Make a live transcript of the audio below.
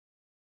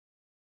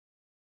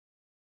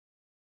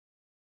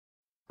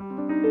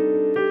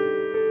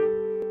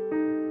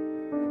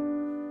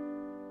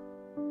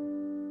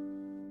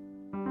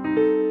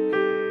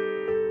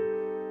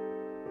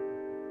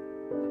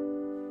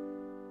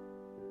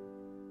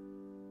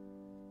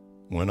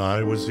When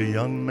I was a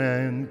young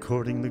man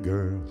courting the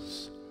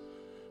girls,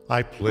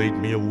 I played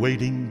me a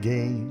waiting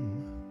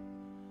game.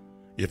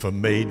 If a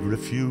maid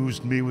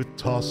refused me with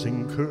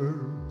tossing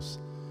curls,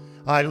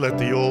 I let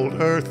the old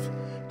earth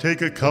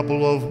take a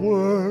couple of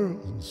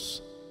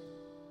whirls,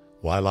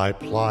 while I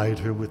plied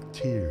her with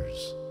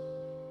tears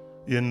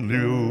in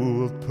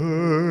lieu of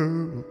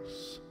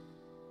pearls.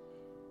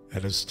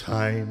 And as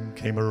time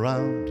came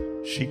around,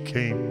 she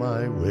came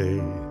my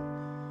way.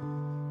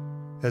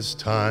 As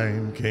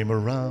time came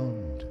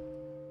around,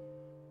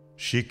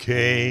 she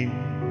came.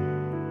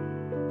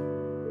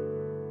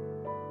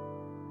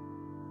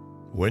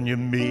 When you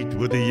meet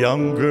with the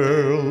young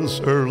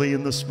girls early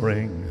in the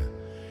spring,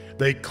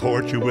 they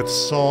court you with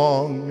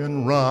song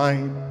and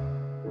rhyme.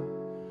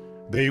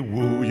 They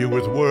woo you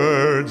with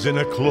words in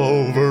a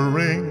clover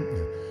ring.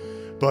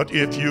 But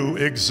if you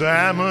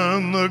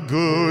examine the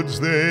goods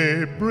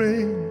they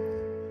bring,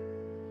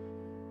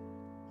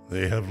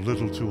 they have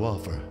little to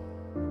offer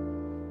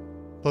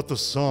but the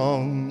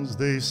songs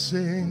they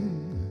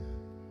sing,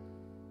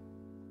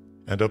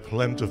 and a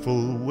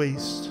plentiful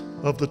waste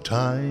of the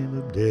time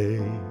of day,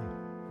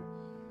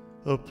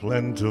 a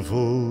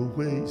plentiful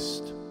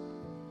waste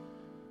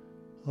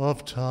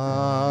of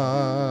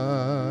time.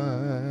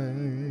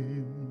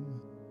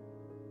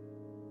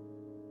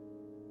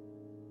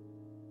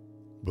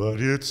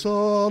 But it's a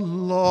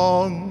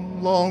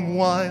long, long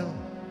while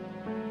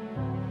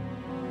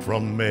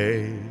from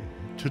May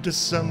to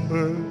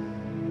December,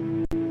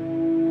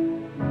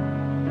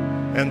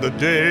 and the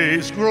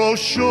days grow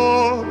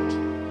short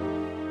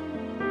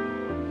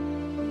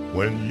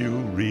when you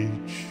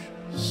reach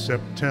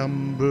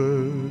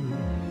September,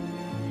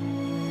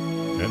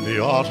 and the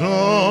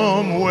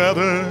autumn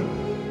weather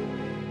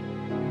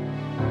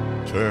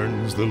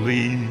turns the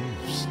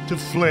leaves to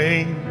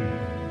flame.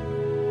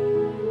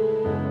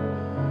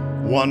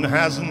 One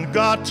hasn't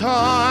got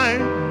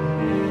time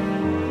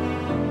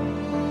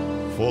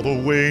for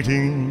the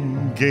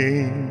waiting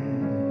game.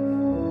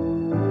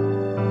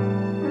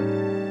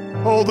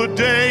 Oh, the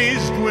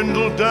days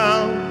dwindle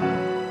down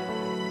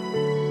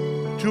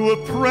to a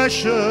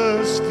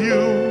precious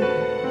few.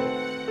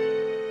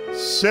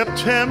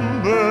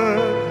 September,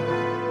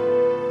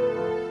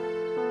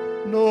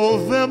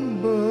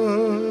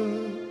 November,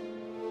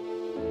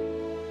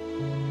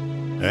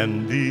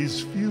 and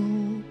these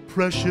few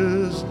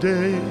precious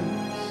days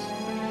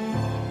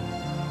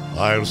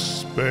I'll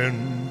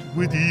spend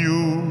with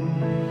you.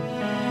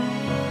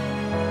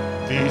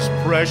 These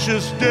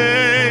precious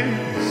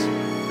days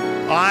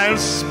I'll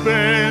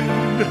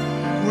spend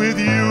with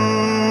you.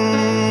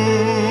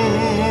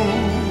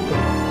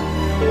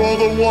 Oh,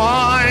 the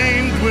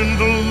wine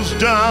dwindles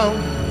down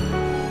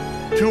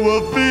to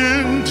a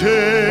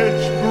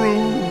vintage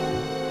brew.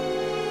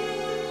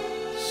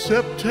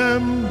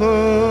 September,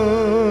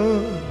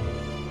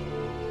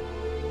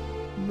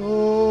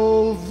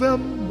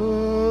 November,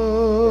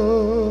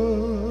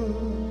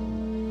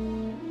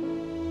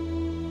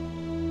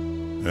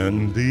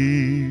 and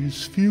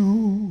these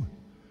few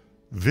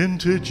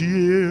vintage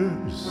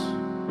years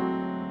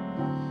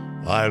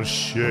I'll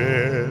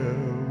share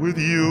with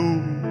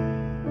you.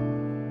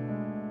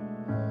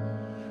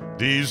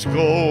 These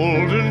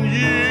golden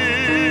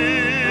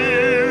years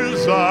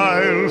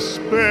I'll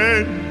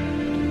spend